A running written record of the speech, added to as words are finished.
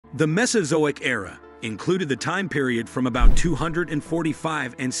The Mesozoic Era included the time period from about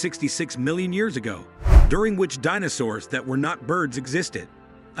 245 and 66 million years ago, during which dinosaurs that were not birds existed.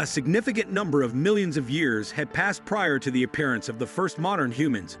 A significant number of millions of years had passed prior to the appearance of the first modern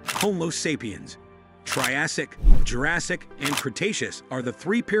humans, Homo sapiens. Triassic, Jurassic, and Cretaceous are the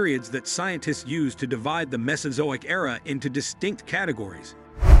three periods that scientists use to divide the Mesozoic Era into distinct categories.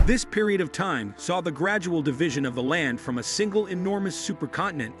 This period of time saw the gradual division of the land from a single enormous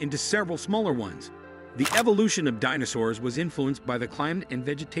supercontinent into several smaller ones. The evolution of dinosaurs was influenced by the climate and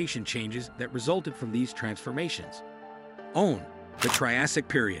vegetation changes that resulted from these transformations. The Triassic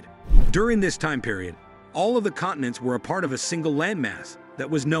period. During this time period, all of the continents were a part of a single landmass that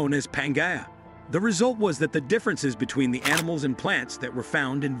was known as Pangaea. The result was that the differences between the animals and plants that were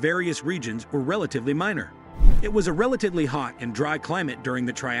found in various regions were relatively minor. It was a relatively hot and dry climate during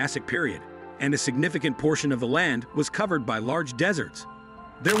the Triassic period, and a significant portion of the land was covered by large deserts.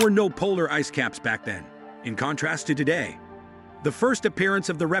 There were no polar ice caps back then, in contrast to today. The first appearance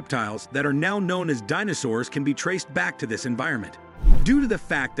of the reptiles that are now known as dinosaurs can be traced back to this environment, due to the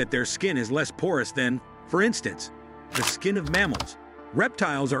fact that their skin is less porous than, for instance, the skin of mammals.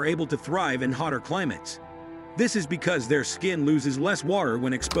 Reptiles are able to thrive in hotter climates. This is because their skin loses less water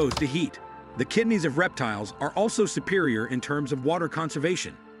when exposed to heat. The kidneys of reptiles are also superior in terms of water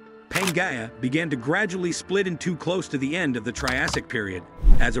conservation. Pangaea began to gradually split in two close to the end of the Triassic period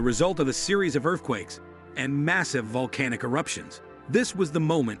as a result of a series of earthquakes and massive volcanic eruptions. This was the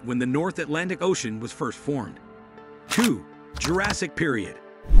moment when the North Atlantic Ocean was first formed. 2. Jurassic period.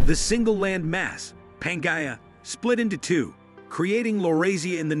 The single land mass, Pangaea, split into two, creating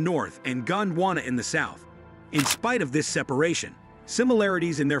Laurasia in the north and Gondwana in the south. In spite of this separation,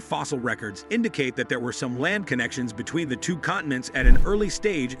 similarities in their fossil records indicate that there were some land connections between the two continents at an early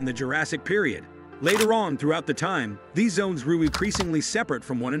stage in the Jurassic period. Later on throughout the time, these zones grew increasingly separate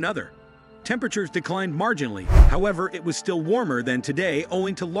from one another. Temperatures declined marginally, however, it was still warmer than today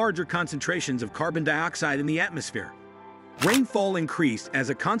owing to larger concentrations of carbon dioxide in the atmosphere. Rainfall increased as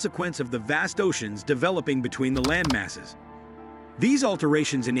a consequence of the vast oceans developing between the land masses. These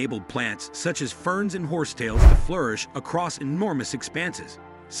alterations enabled plants such as ferns and horsetails to flourish across enormous expanses.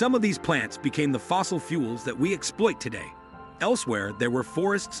 Some of these plants became the fossil fuels that we exploit today. Elsewhere, there were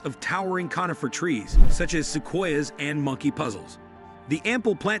forests of towering conifer trees, such as sequoias and monkey puzzles. The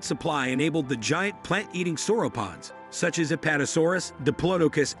ample plant supply enabled the giant plant-eating sauropods, such as Apatosaurus,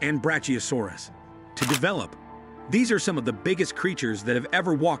 Diplodocus, and Brachiosaurus, to develop. These are some of the biggest creatures that have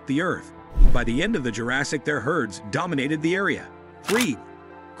ever walked the Earth. By the end of the Jurassic, their herds dominated the area. 3.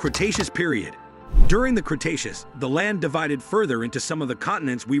 Cretaceous period. During the Cretaceous, the land divided further into some of the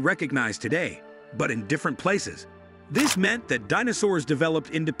continents we recognize today, but in different places. This meant that dinosaurs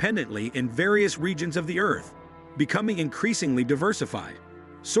developed independently in various regions of the Earth, becoming increasingly diversified.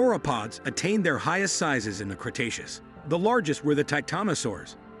 Sauropods attained their highest sizes in the Cretaceous. The largest were the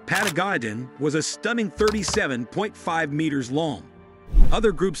Tyrannosaurs. Patagonicon was a stunning 37.5 meters long.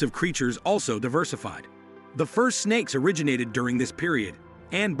 Other groups of creatures also diversified. The first snakes originated during this period,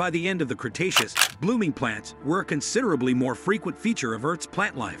 and by the end of the Cretaceous, blooming plants were a considerably more frequent feature of Earth's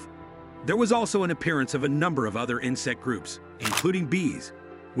plant life. There was also an appearance of a number of other insect groups, including bees,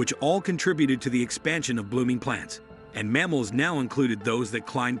 which all contributed to the expansion of blooming plants, and mammals now included those that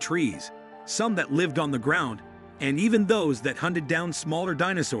climbed trees, some that lived on the ground, and even those that hunted down smaller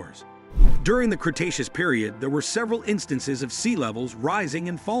dinosaurs. During the Cretaceous period, there were several instances of sea levels rising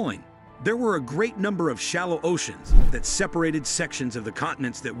and falling. There were a great number of shallow oceans that separated sections of the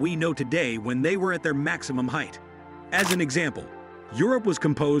continents that we know today when they were at their maximum height. As an example, Europe was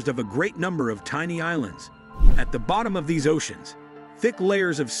composed of a great number of tiny islands. At the bottom of these oceans, thick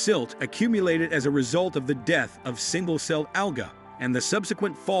layers of silt accumulated as a result of the death of single-celled algae and the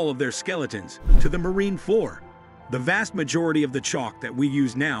subsequent fall of their skeletons to the marine floor. The vast majority of the chalk that we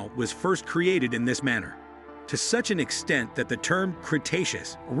use now was first created in this manner, to such an extent that the term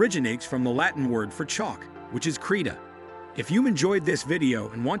Cretaceous originates from the Latin word for chalk, which is creta. If you enjoyed this video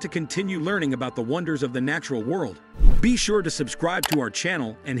and want to continue learning about the wonders of the natural world, be sure to subscribe to our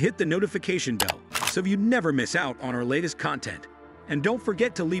channel and hit the notification bell so you never miss out on our latest content. And don't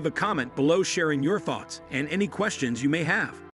forget to leave a comment below sharing your thoughts and any questions you may have.